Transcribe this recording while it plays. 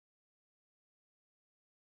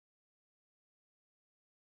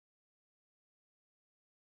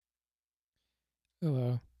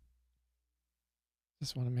Hello.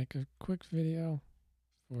 Just want to make a quick video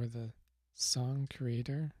for the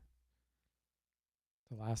SongCreator.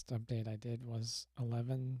 The last update I did was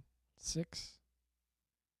 11.6. The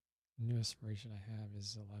newest version I have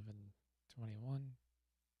is 11.21.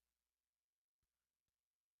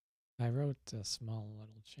 I wrote a small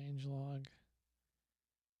little changelog.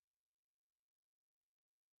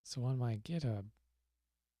 So on my GitHub,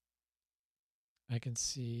 I can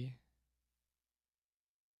see,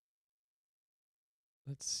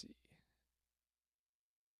 let's see,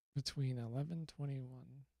 between 11.21,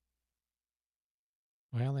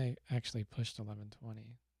 well, I only actually pushed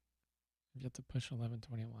 11.20. I've yet to push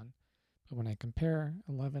 11.21. But when I compare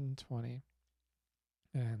 11.20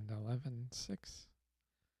 and 11.6,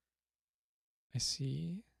 I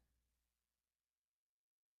see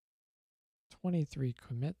 23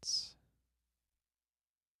 commits,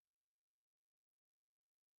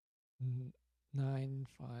 9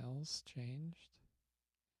 files changed,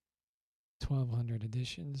 1,200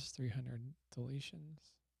 additions, 300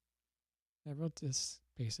 deletions. I wrote this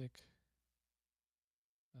basic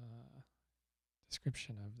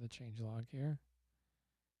description of the changelog here.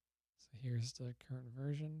 So here's the current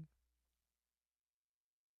version.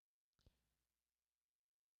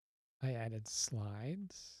 I added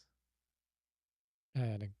slides. I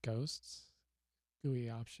added Ghosts-GUI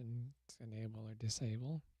option to enable or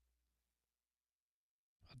disable.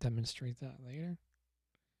 I'll demonstrate that later.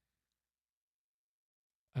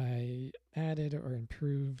 I added or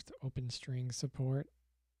improved OpenString support.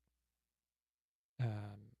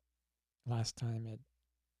 Last time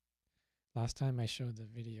I showed the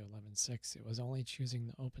video 11.6, it was only choosing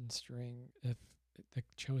the OpenString if the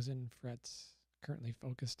chosen frets currently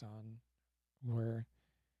focused on were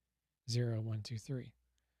 0, 1, 2, 3.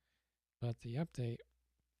 But the update,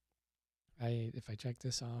 if I check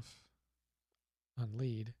this off on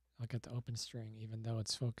lead, I'll get the OpenString even though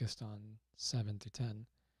it's focused on 7 to 10.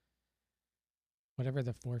 Whatever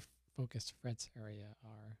the 4 focused frets area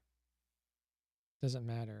are, doesn't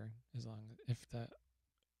matter as long if the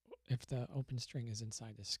OpenString is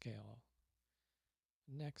inside the scale.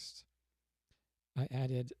 Next, I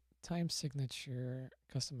added time signature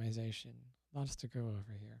customization. Lots to go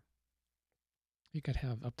over here. You could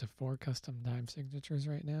have up to 4 custom time signatures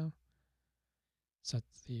right now. Set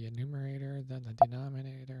the numerator, then the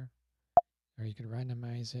denominator, or you could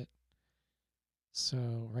randomize it.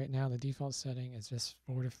 So right now the default setting is just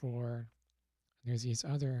 4 to 4. There's these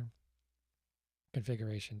other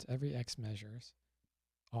configurations. Every X measures,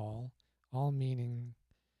 all meaning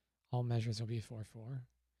all measures will be 4, 4.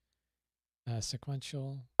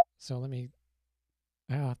 Sequential. So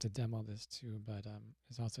I'll have to demo this too, but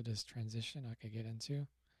there's also this transition I could get into.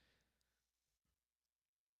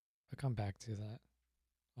 I'll come back to that.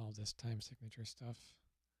 All this time signature stuff.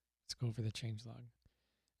 Let's go over the changelog.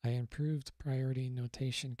 I improved priority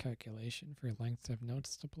notation calculation for length of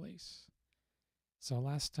notes to place. So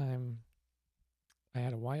last time I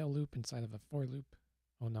had a while loop inside of a for loop.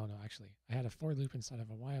 Oh, no, actually. I had a for loop inside of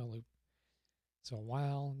a while loop. So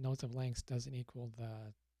while note of length doesn't equal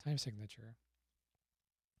the time signature,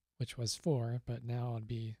 which was 4, but now it'd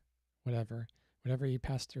be whatever you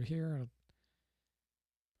pass through here.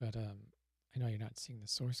 But I know you're not seeing the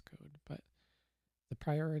source code, but the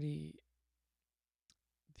priority,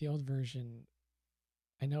 the old version,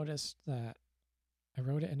 I noticed that I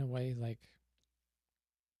wrote it in a way like,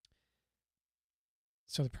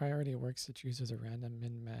 so the priority works, it chooses a random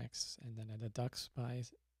min max and then it deducts by,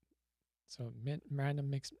 so random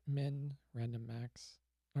mix min, random max,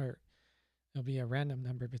 or it'll be a random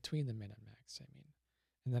number between the min and max,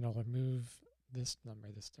 and then it'll remove this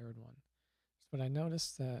number, this third one. But I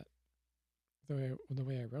noticed that the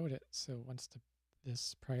way I wrote it, so once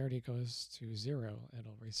this priority goes to 0,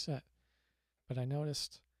 it'll reset. But I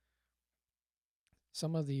noticed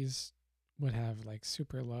some of these would have like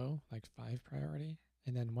super low, like 5 priority,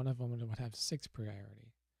 and then one of them would have 6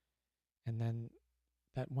 priority. And then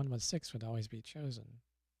that one with 6 would always be chosen.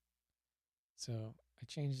 So I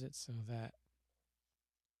changed it so that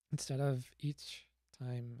instead of each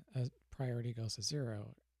time a priority goes to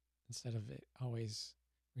 0, instead of it always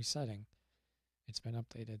resetting, it's been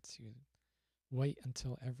updated to wait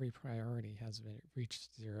until every priority has reached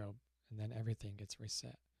 0 and then everything gets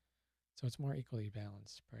reset. So it's more equally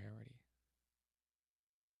balanced priority.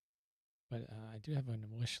 But I do have on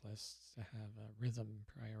a wish list to have a rhythm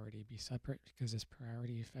priority be separate because this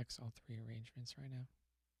priority affects all 3 arrangements right now.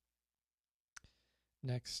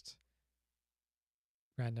 Next,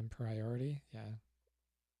 random priority. Yeah,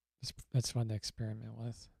 that's fun to experiment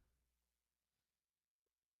with.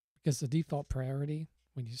 Because the default priority,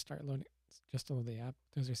 when you start just to load the app.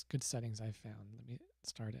 Those are good settings I found. Let me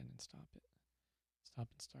start it and stop it. Stop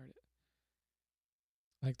and start it.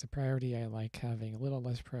 Like the priority, I like having a little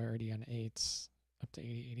less priority on 8s, up to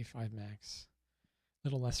 80, 85 max. A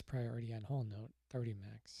little less priority on whole note, 30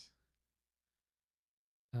 max.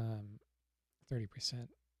 30%.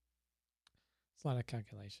 It's a lot of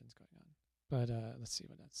calculations going on. But let's see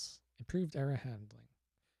what else. Improved error handling.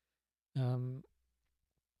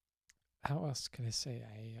 How else can I say?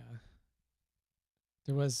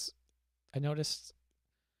 I noticed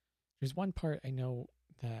there's one part I know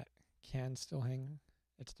that can still hang.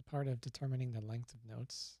 It's the part of determining the length of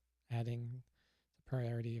notes, adding the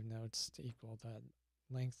priority of notes to equal the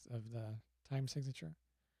length of the time signature.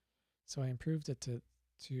 So I improved it to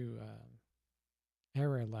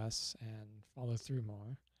error less and follow through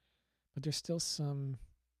more. But there's still some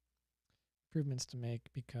improvements to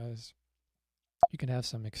make because you can have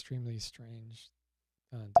some extremely strange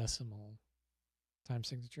decimal time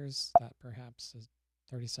signatures that perhaps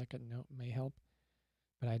a 30-second note may help,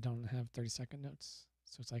 but I don't have 30-second notes.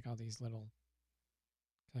 So it's like all these little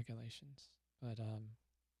calculations. But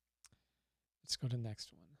let's go to the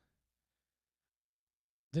next one.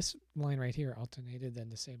 This line right here, alternated and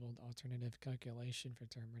disabled alternative calculation for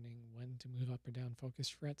determining when to move up or down focus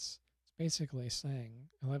frets. It's basically saying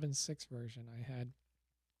 11.6 version, I had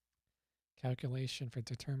calculation for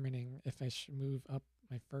determining if I should move up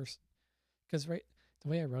my first, because the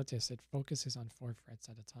way I wrote this, it focuses on 4 frets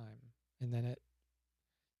at a time, and then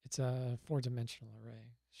it's a 4-dimensional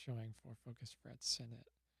array showing 4 focus frets, and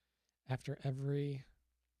after every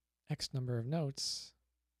X number of notes,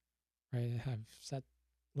 right, I have set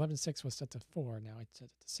 11.6 was set to 4, now it's set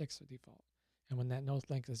to 6 by default. And when that note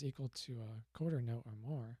length is equal to a quarter note or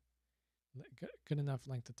more, good enough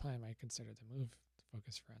length of time, I consider to move the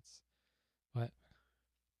focus frets. But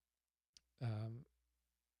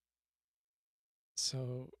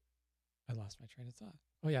so I lost my train of thought.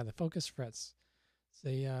 Oh yeah, the focus frets.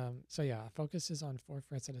 So yeah, focus is on 4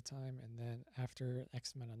 frets at a time, and then after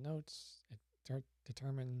X amount of notes, it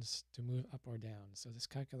determines to move up or down. So this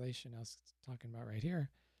calculation I was talking about right here,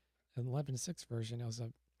 in 11.6 version, it was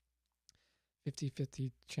a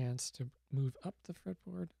 50-50 chance to move up the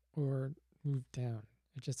fretboard or move down.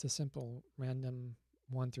 It's just a simple random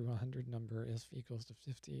 1 through 100 number if equals to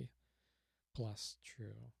 50 plus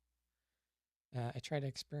true. I tried to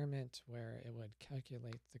experiment where it would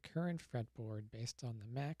calculate the current fretboard based on the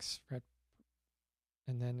max fret,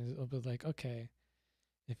 and then it'll be like, okay,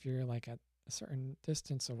 if you're like at a certain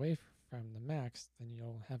distance away from the max, then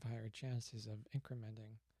you'll have higher chances of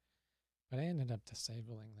incrementing. But I ended up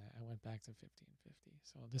disabling that. I went back to 50 and 50.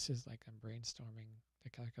 So this is like I'm brainstorming the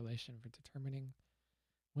calculation for determining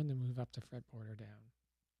when to move up the fretboard or down.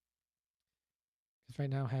 Because right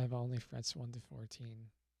now I have only frets 1 to 14,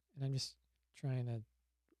 and I'm just trying to,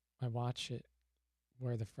 I watch it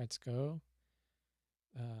where the frets go,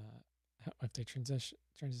 if they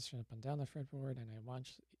transition up and down the fretboard, and I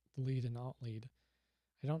watch the lead and alt lead.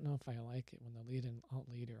 I don't know if I like it when the lead and alt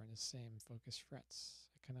lead are in the same focus frets.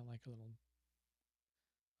 I kind of like a little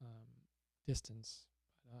distance.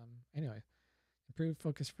 But anyway, improved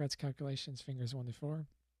focus frets calculations, fingers 1 to 4.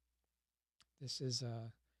 This is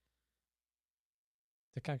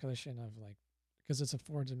the calculation of like, because it's a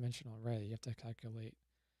 4-dimensional array, you have to calculate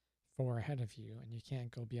 4 ahead of you, and you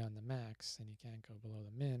can't go beyond the max, and you can't go below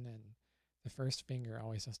the min, and the first finger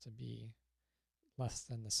always has to be less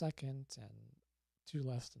than the second, and 2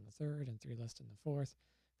 less than the third, and 3 less than the fourth.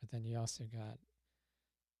 But then you also got,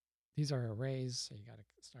 these are arrays, so you got to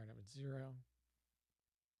start it with 0.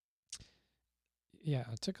 Yeah,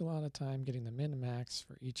 it took a lot of time getting the min and max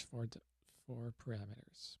for each 4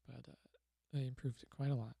 parameters, but I improved it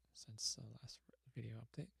quite a lot since the last video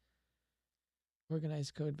update.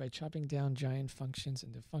 Organize code by chopping down giant functions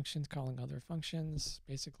into functions calling other functions.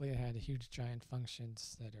 Basically, I had huge giant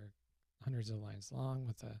functions that are hundreds of lines long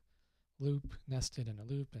with a loop nested in a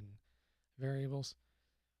loop and variables,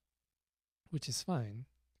 which is fine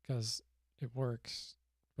because it works,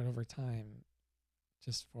 but over time,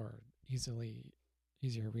 just for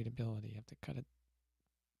easier readability, you have to cut it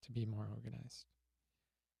to be more organized.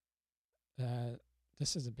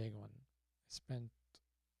 This is a big one. I spent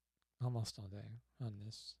almost all day on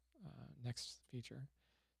this next feature.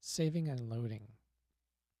 Saving and loading.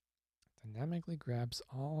 Dynamically grabs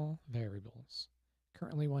all variables,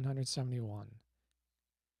 currently 171,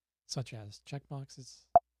 such as checkboxes,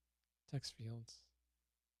 text fields,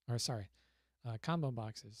 combo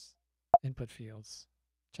boxes, input fields,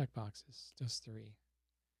 checkboxes, those 3.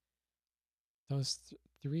 Those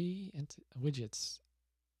 3 widgets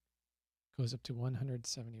goes up to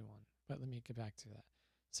 171. But let me get back to that.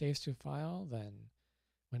 saves to file, then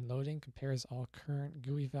when loading, compares all current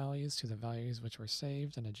GUI values to the values which were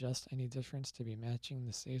saved and adjusts any difference to be matching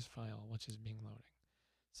the saved file which is being loading.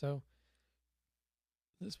 So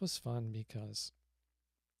this was fun because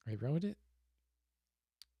I wrote it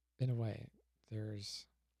in a way. There's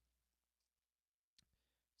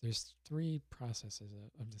three processes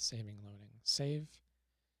of the saving loading. Save,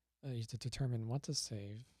 you have to determine what to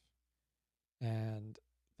save, and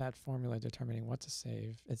that formula determining what to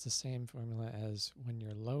save, it's the same formula as when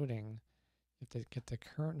you're loading. You have to get the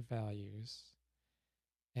current values,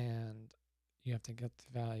 and you have to get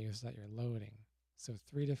the values that you're loading. So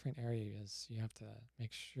 3 different areas. You have to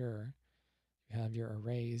make sure you have your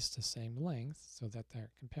arrays the same length so that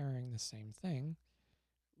they're comparing the same thing,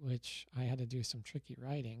 which I had to do some tricky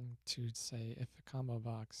writing to say if a combo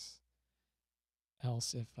box,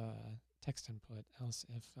 else if text input, else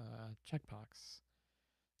if checkbox,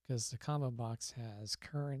 because the combo box has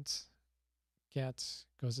current, get,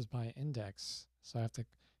 goes by index, so I have to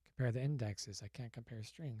compare the indexes. I can't compare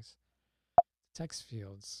strings. Text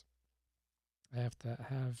fields, I have to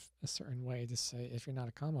have a certain way to say if you're not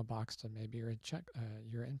a comma box, then maybe you're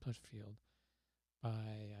your input field.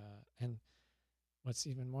 And what's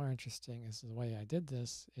even more interesting is the way I did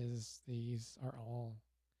this is this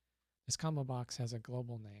combo box has a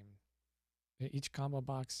global name. Each combo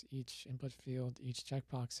box, each input field, each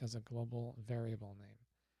checkbox has a global variable name.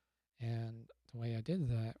 And the way I did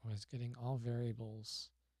that was getting all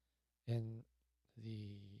variables in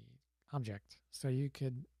the object. So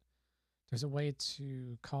there's a way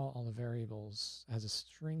to call all the variables as a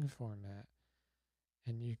string format,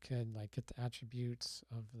 and you could like get the attributes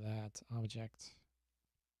of that object,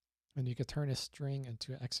 and you could turn a string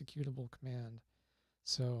into an executable command.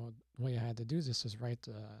 So the way I had to do this is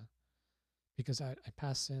because I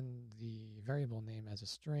pass in the variable name as a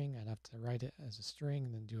string, I'd have to write it as a string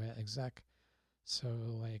and then do an exec. So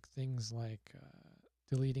like things like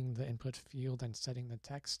deleting the input field and setting the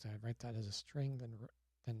text, I write that as a string,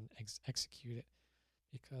 then execute it,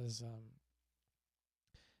 because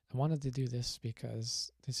I wanted to do this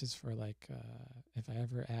because this is for like if I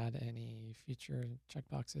ever add any feature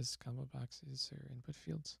checkboxes, combo boxes, or input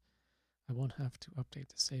fields, I won't have to update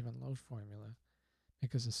the save and load formula,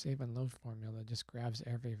 because the save and load formula just grabs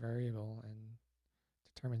every variable and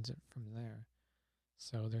determines it from there.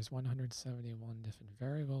 So there's 171 different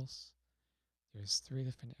variables. There's 3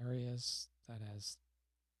 different areas that has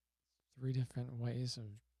 3 different ways of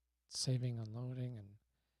saving and loading, and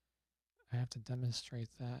I have to demonstrate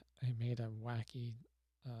that. I made a wacky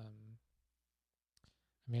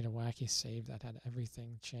save that had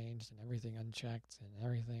everything changed and everything unchecked and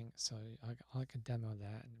everything. So I could demo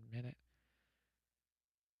that in a minute.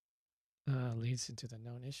 Leads into the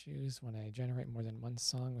known issues. When I generate more than one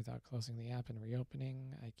song without closing the app and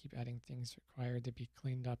reopening, I keep adding things required to be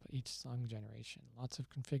cleaned up each song generation. Lots of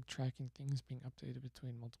config tracking things being updated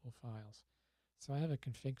between multiple files. So I have a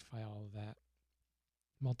config file that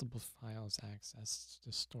multiple files access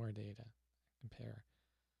to store data, compare.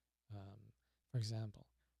 For example,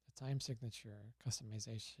 the time signature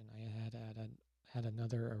customization, I had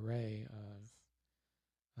another array of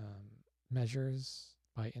measures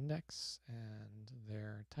by index and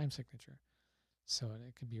their time signature. So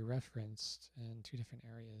it could be referenced in 2 different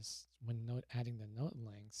areas. When adding the note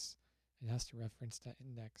lengths, it has to reference that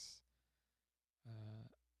index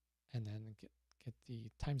and then get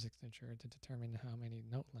the time signature to determine how many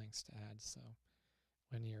note lengths to add. So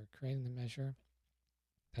when you're creating the measure,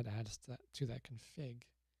 that adds to that config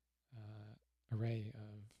array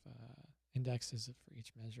of indexes for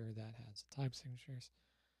each measure that has time signatures.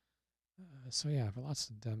 So yeah, I have lots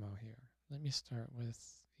of demo here. Let me start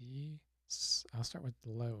with I'll start with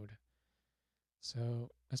the load.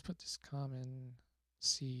 So let's put this common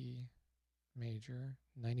C major,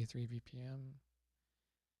 93 BPM.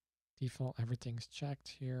 Default, everything's checked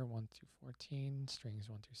here, 1 through 14, strings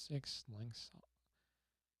 1 through 6, lengths.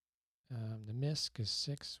 The MISC is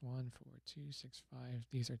 6, 1, 4, 2, 6, 5.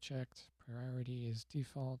 These are checked. Priority is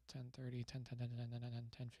default, 1030, 10, 10, 10, 10, 10, 10,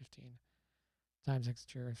 10, 15. Time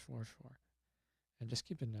signature is 4, 4. And just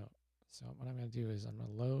keep a note. So what I'm going to do is I'm going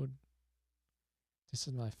to load. This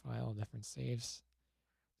is my file, different saves.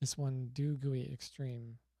 This one, do-GUI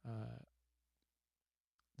extreme.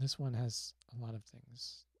 This one has a lot of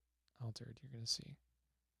things altered, you're going to see.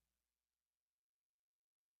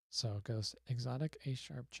 So it goes exotic, A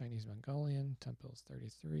sharp, Chinese, Mongolian, tempo is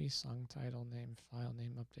 33, song title, name, file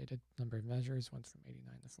name updated, number of measures went from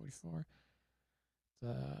 89 to 44.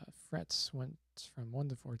 The frets went from 1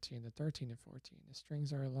 to 14 to 13 to 14. The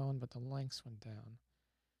strings are alone, but the lengths went down.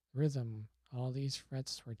 Rhythm, all these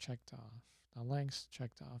frets were checked off. Now lengths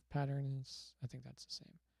checked off. Patterns, I think that's the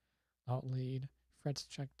same. Alt lead, frets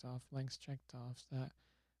checked off, lengths checked off. That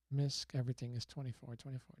misc, everything is 24,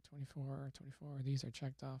 24, 24, 24. These are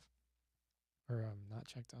checked off, or not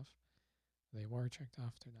checked off. They were checked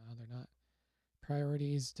off, now they're not.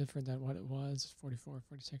 Priorities different than what it was, 44,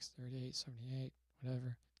 46, 38, 78,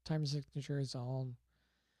 whatever. Time signature is all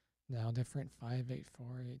now different, 584,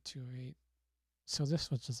 828. So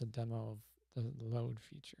this was just a demo of the load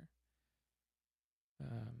feature.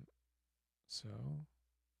 So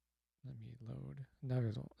let me load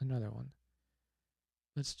another one.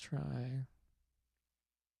 Let's try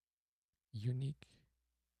unique.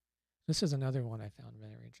 This is another one I found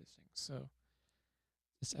very interesting. So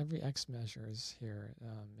this every X measures here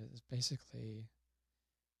is basically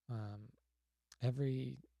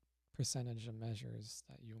every percentage of measures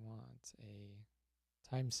that you want a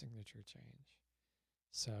time signature change.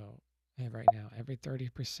 So I have right now every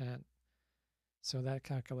 30%. So that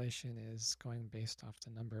calculation is going based off the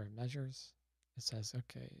number of measures. It says,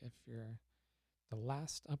 okay, if you're the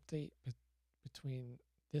last update between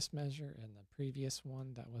this measure and the previous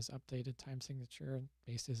one that was updated time signature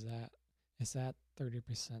based is that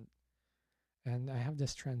 30%. And I have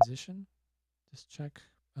this transition, this check.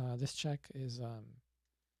 This check is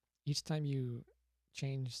each time you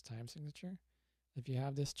change time signature, if you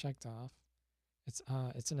have this checked off,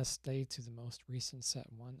 it's in a stay to the most recent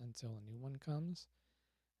set one until a new one comes.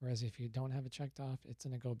 Whereas if you don't have it checked off, it's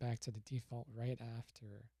going to go back to the default right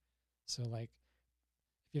after. So like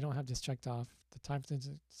if you don't have this checked off, the time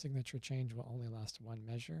signature change will only last one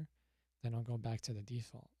measure. Then I'll go back to the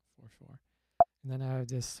default 4.4. And then I have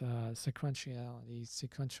this sequentiality,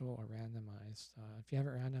 sequential or randomized. If you have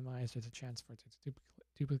it randomized, there's a chance for it to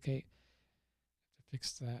duplicate. I have to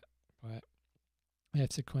fix that. But I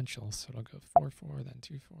have sequential, so it'll go 4.4, then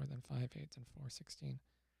 2.4, then 5.8, then 4.16.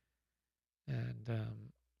 And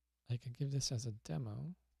I can give this as a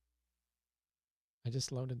demo. I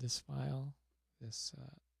just loaded this file. This,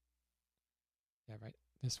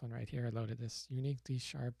 this one right here. I loaded this unique D#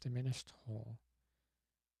 diminished whole.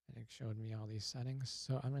 And it showed me all these settings.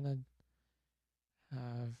 So I'm going to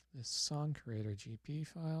have this SongCreator GP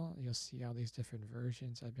file. You'll see all these different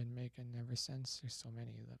versions I've been making ever since. There's so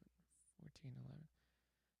many, 11, 14, 11.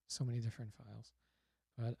 So many different files.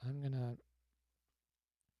 But I'm going to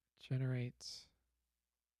generate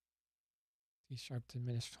D#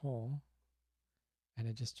 diminished whole. And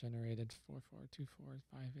it just generated 4.4, 2.4,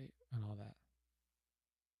 5.8, and all that.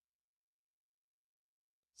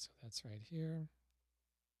 So that's right here.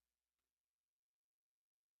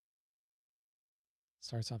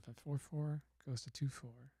 Starts off at 4.4, goes to 2.4.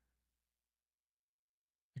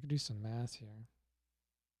 I could do some math here.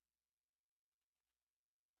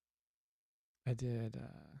 I did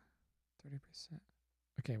 30%.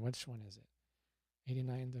 Okay, which one is it?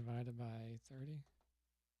 89 divided by 30?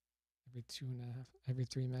 Every 2.5, every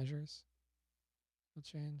 3 measures will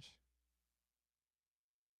change.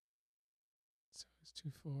 So it's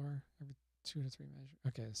 2.4, every 2 to 3 measures.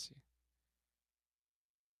 Okay, let's see.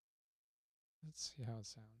 Let's see how it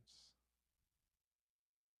sounds.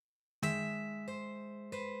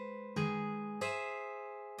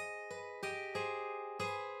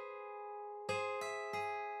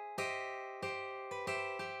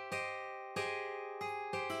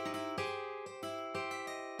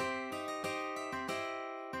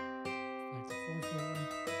 Back to 4.4,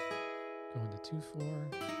 going to 2.4,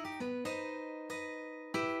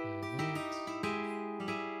 5.8,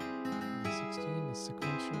 16 is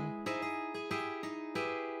sequential.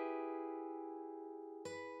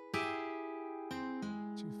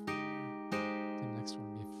 2.4, the next one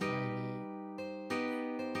will be 5.8,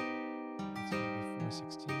 next one will be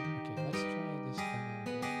 4.16. Okay, let's try this demo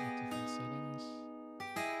with different settings.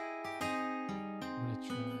 I'm going to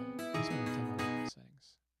try, these are the demo settings.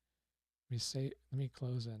 Let me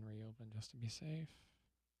close and reopen just to be safe.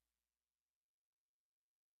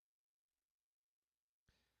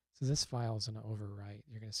 So this file is going to overwrite.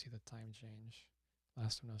 You're going to see the time change.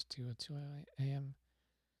 Last one was 2:02 a.m.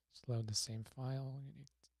 Let's load the same file. You need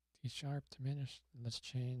D# diminished. Let's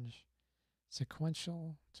change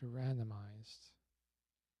sequential to randomized.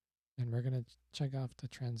 And we're going to check off the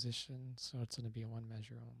transition, so it's going to be one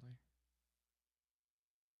measure only.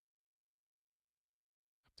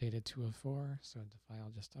 Updated 204, so the file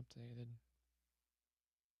just updated.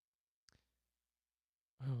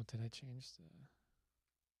 Oh, did I change the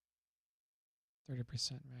 30%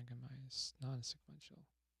 randomized, non-sequential?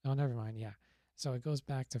 Oh, never mind, yeah. So it goes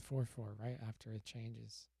back to 4.4 right after it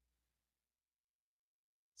changes.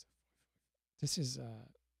 So this is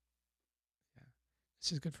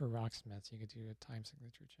this is good for Rocksmith. You could do a time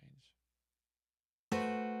signature change.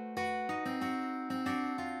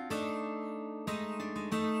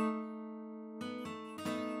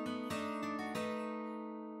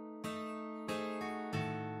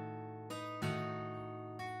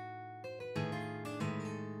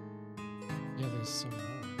 there's some more.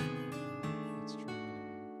 Let's try another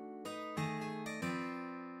one.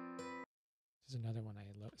 There's another one I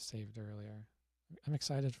saved earlier. I'm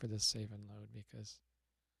excited for this save and load because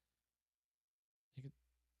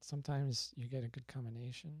sometimes you get a good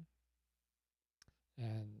combination,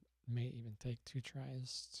 and may even take 2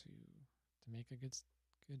 tries to make a good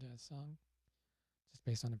song. Just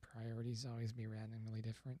based on the priorities, always be randomly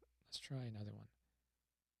different. Let's try another one.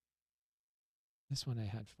 This one I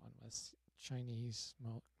had fun with. Chinese,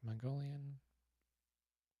 Mongolian,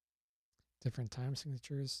 different time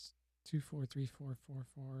signatures, 2, 4, 3, 4, 4,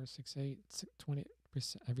 4, 6, 8,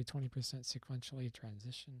 20%, every 20% sequentially,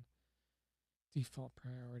 transition, default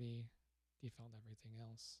priority, default everything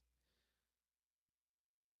else.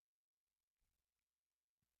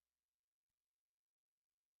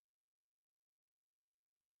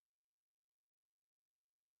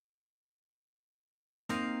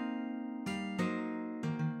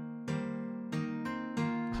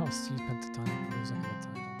 Oh, C pentatonic moves under the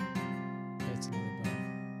title. Okay, it's another bug.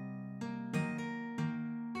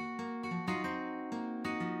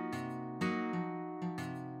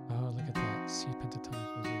 Oh, look at that. C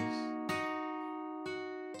pentatonic moves.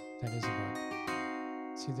 That is a bug.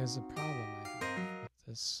 See, there's a problem I have with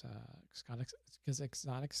this exotic, because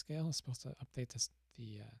exotic scale is supposed to update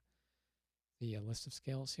the list of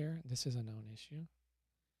scales here. This is a known issue.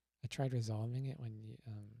 I tried resolving it when you,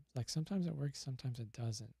 like sometimes it works, sometimes it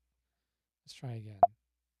doesn't. Let's try again.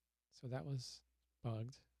 So that was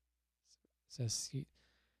bugged. It says C,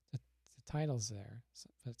 the title's there,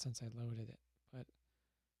 but since I loaded it, but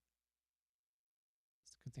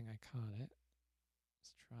it's a good thing I caught it.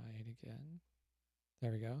 Let's try it again.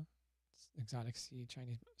 There we go. It's exotic C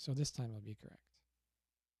Chinese. So this time it'll be correct.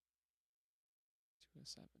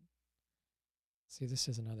 207. See, this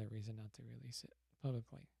is another reason not to release it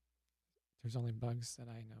publicly. There's only bugs that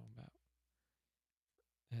I know about.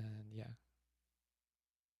 And yeah,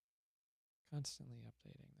 constantly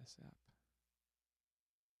updating this app.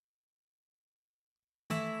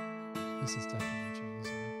 This is definitely Chinese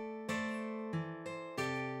now.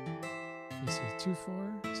 You see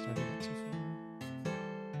 2-4, starting at 2-4.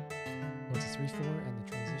 Go to 3-4, and the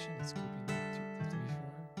transition is keeping the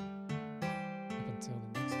 3-4 up until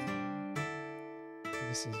the next time. So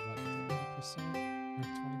this is what, 30% or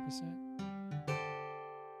 20%?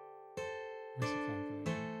 Where's the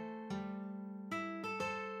calculator?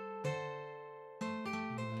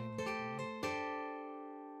 9 and 20.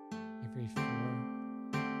 Every 4.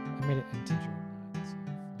 I made it integer, not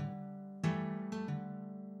float.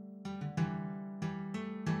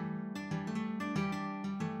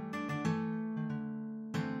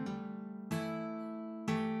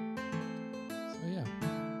 So yeah,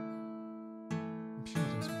 I'm sure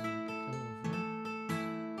there's more I could go over.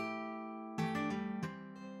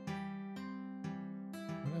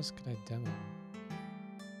 What else could I demo?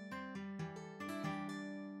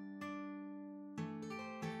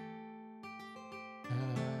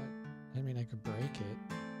 I mean, I could break it.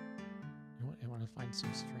 I want to find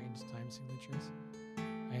some strange time signatures.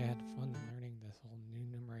 I had fun learning this whole new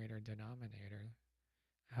numerator denominator,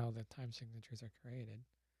 how the time signatures are created.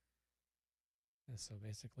 And so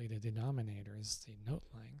basically the denominator is the note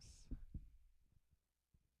length,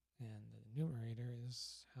 and the numerator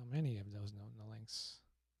is how many of those note lengths.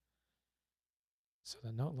 So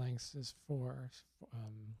the note length is 4.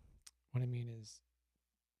 What I mean is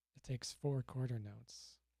it takes 4 quarter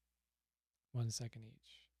notes, 1 second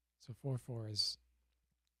each. So 4/4 is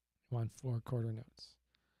 4 quarter notes.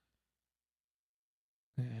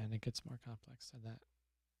 And it gets more complex than that.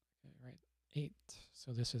 Okay, right. 8.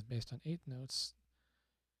 So this is based on 8 notes.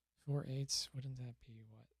 4 8s, wouldn't that be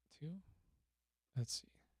what? 2? Let's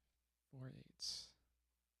see. 4 8s.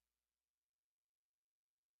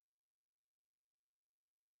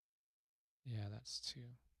 Yeah, that's 2.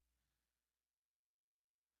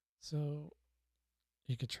 So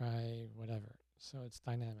you could try whatever. So it's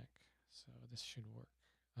dynamic. So this should work.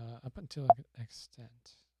 Up until an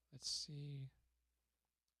extent. Let's see.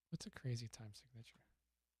 What's a crazy time signature?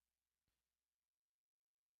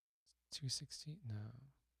 216? No.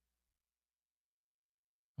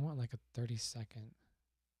 I want like a 30-second.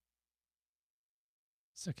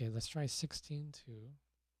 It's okay. Let's try 16 2.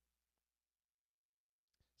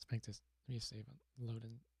 Let's make this. Let me save and load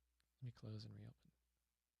and let me close and reopen.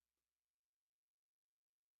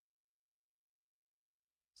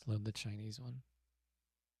 Let's load the Chinese one.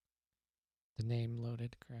 The name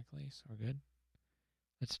loaded correctly, so we're good.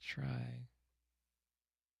 Let's try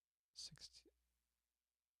 16.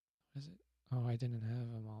 What is it? Oh, I didn't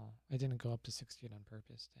have them all. I didn't go up to 16 on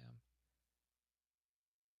purpose, damn.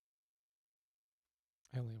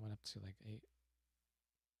 I only went up to like 8.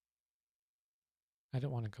 I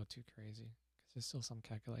don't want to go too crazy because there's still some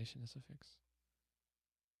calculation to fix.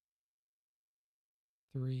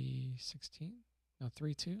 316? No,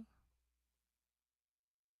 3.2.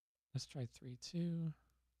 Let's try 3.2.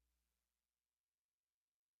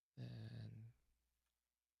 Then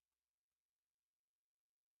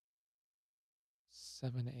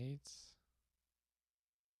 7/8.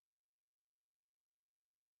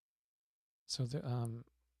 So I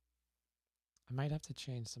might have to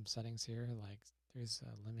change some settings here. Like there's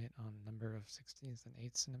a limit on number of 16ths and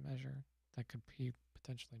 8ths in a measure that could be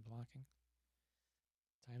potentially blocking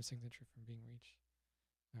time signature from being reached.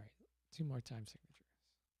 All right, 2 more time signatures.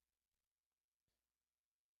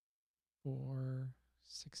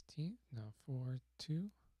 4/16, no,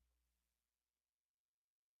 4/2.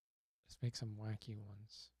 Let's make some wacky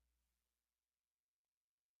ones.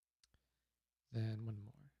 Then one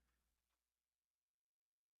more.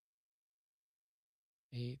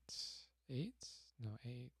 8/8, no,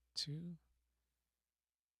 8/2.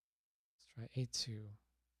 Let's try 8/2,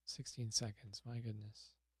 16 seconds, my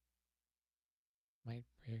goodness. Might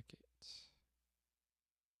break it.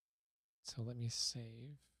 So let me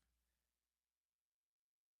save.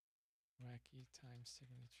 Wacky time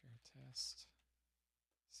signature test.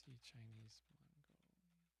 See Chinese Mongol.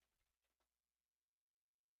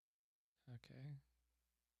 Okay.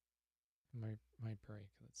 Might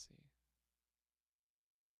break. Let's see.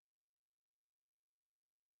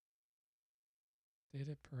 Did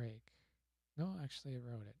it break? No, actually it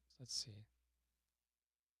wrote it. Let's see.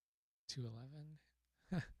 211.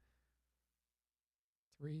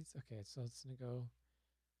 3. Okay, so it's gonna go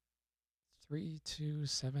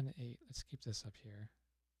 3/2/7/8. Let's keep this up here.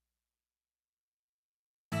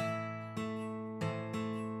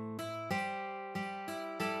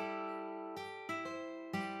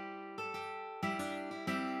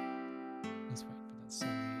 Let's wait for that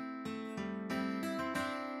 7/8.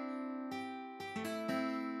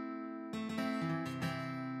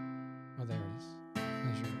 Oh, there it is.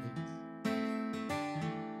 Measure 8.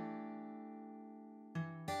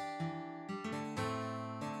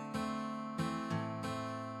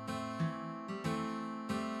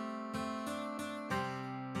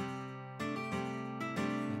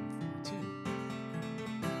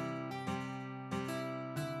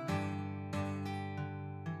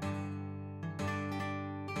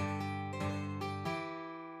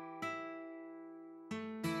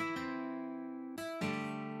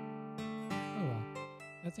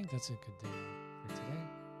 I think that's a good day for today.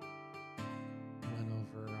 Went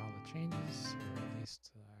over all the changes, or at least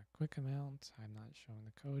a quick amount. I'm not showing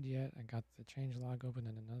the code yet. I got the changelog open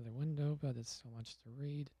in another window, but it's so much to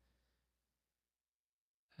read.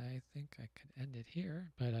 I think I could end it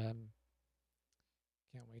here, but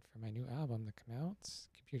can't wait for my new album to come out.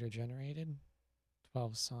 Computer generated,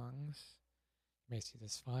 12 songs. You may see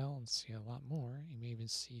this file and see a lot more. You may even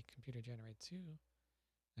see computer generate 2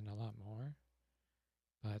 and a lot more.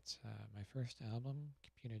 But my first album,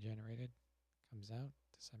 Computer Generated, comes out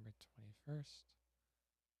December 21st.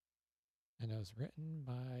 And it was written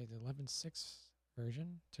by the 11.6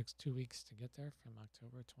 version. Took 2 weeks to get there from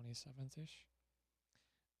October 27th-ish.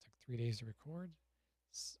 Took 3 days to record.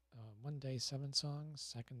 One day, 7 songs.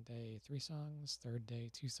 Second day, 3 songs. Third day,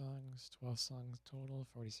 2 songs. 12 songs total,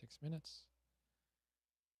 46 minutes.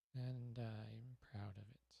 And I'm proud of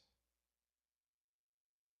it.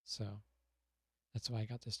 So that's why I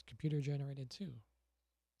got this computer generated too.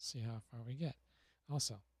 See how far we get.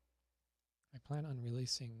 Also, I plan on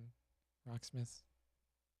releasing Rocksmith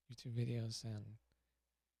YouTube videos and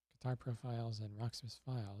guitar profiles and Rocksmith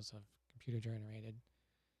files of computer generated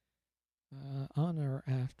on or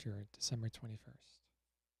after December 21st.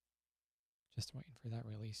 Just waiting for that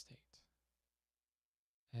release date.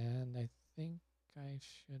 And I think I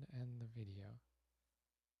should end the video.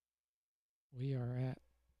 We are at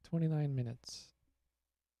 29 minutes.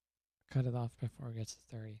 Cut it off before it gets to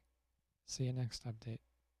 30. See you next update.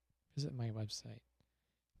 Visit my website,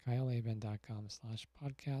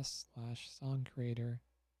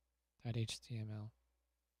 kyleaben.com/podcast/songcreator.html.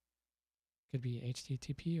 Could be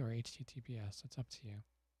HTTP or HTTPS. It's up to you.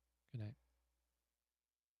 Good night.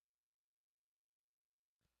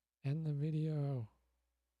 End the video.